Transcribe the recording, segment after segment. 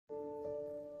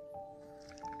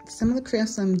some of the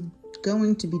crafts I'm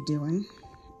going to be doing,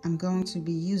 I'm going to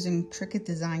be using Cricut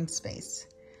Design Space.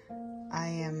 I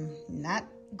am not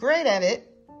great at it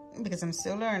because I'm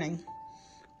still learning,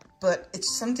 but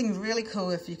it's something really cool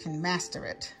if you can master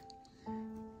it.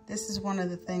 This is one of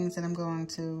the things that I'm going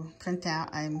to print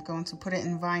out. I'm going to put it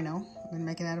in vinyl. I'm going to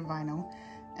make it out of vinyl,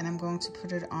 and I'm going to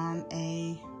put it on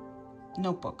a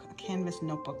notebook, a canvas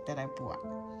notebook that I bought.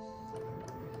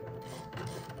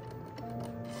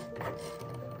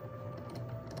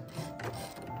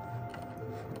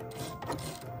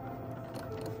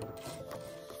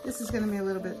 This is going to be a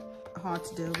little bit hard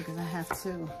to do because I have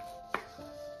to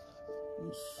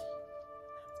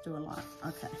do a lot.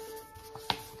 Okay.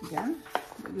 Again,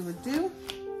 what you would do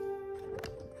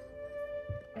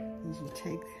is you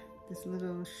take this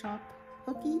little sharp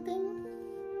hooky thing.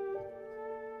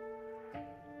 I'm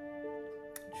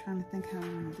trying to think how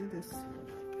I'm going to do this.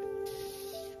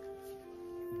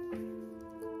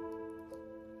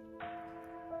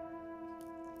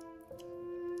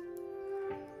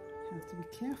 Have to be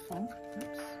careful.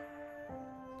 Oops.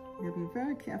 You have to be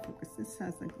very careful because this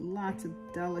has like lots of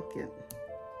delicate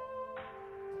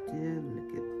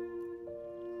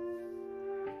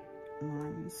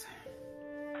lines.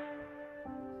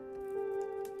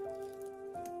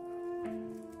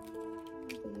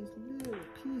 These little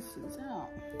pieces out.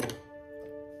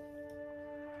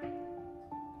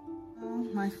 Well,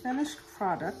 my finished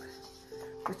product,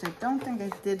 which I don't think I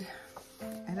did.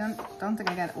 I don't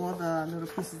think I got all the little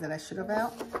pieces that I should have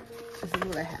out. This is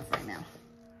what I have right now.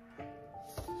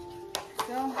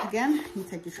 So again, you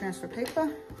take your transfer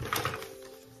paper.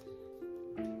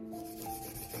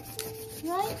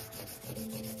 Right?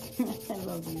 I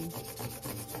love you.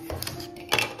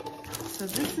 So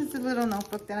this is the little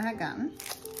notebook that I had gotten.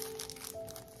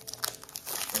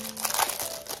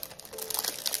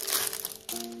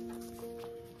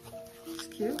 It's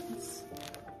cute.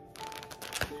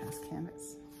 It has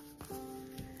canvas.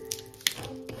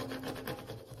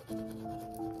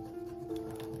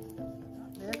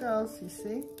 There it goes, you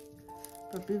see?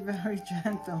 But be very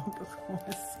gentle, of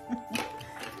course.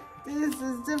 This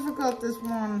is difficult, this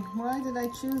one. Why did I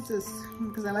choose this?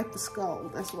 Because I like the skull.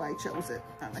 That's why I chose it.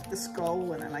 I like the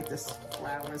skull and I like the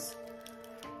flowers.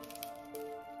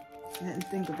 I didn't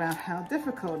think about how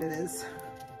difficult it is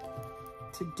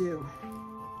to do.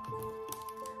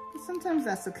 But sometimes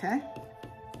that's okay.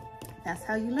 That's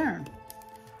how you learn.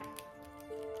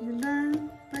 You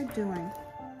learn by doing.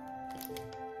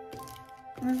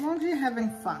 And as long as you're having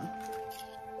fun,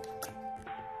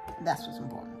 that's what's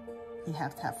important. You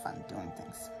have to have fun doing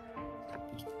things.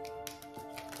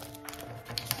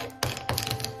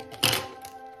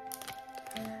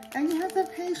 And you have to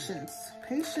have patience.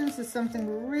 Patience is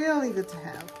something really good to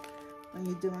have when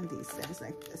you're doing these things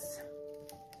like this.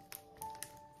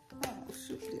 Oh,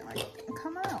 shoot, the eye didn't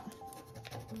come out.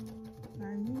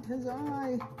 I need his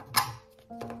eye.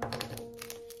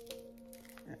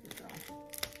 There you go.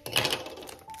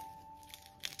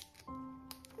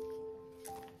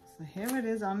 So here it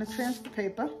is on the transfer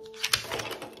paper.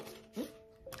 Oop,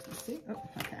 let's see. Oh,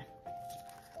 okay.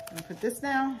 I'm gonna put this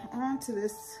now onto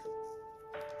this.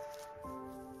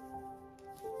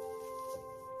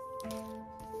 I'm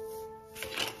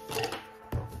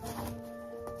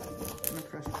gonna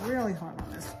press really hard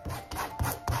on this.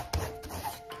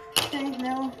 Okay,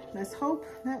 now let's hope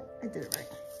that I did it right.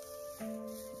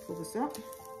 Pull this up.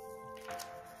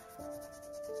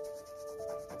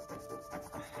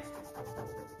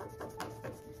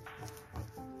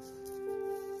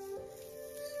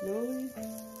 Slowly.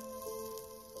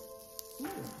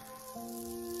 Ooh.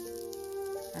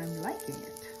 I'm liking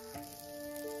it.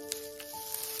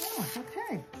 Oh,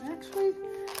 okay. Actually,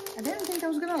 I didn't think I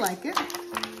was gonna like it,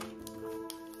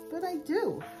 but I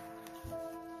do.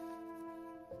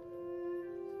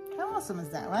 How awesome is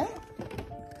that, right?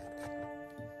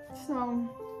 So,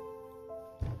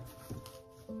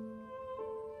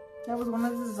 that was one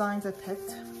of the designs I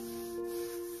picked,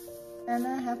 and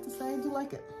I have to say I do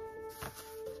like it.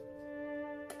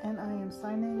 And I am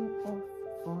signing off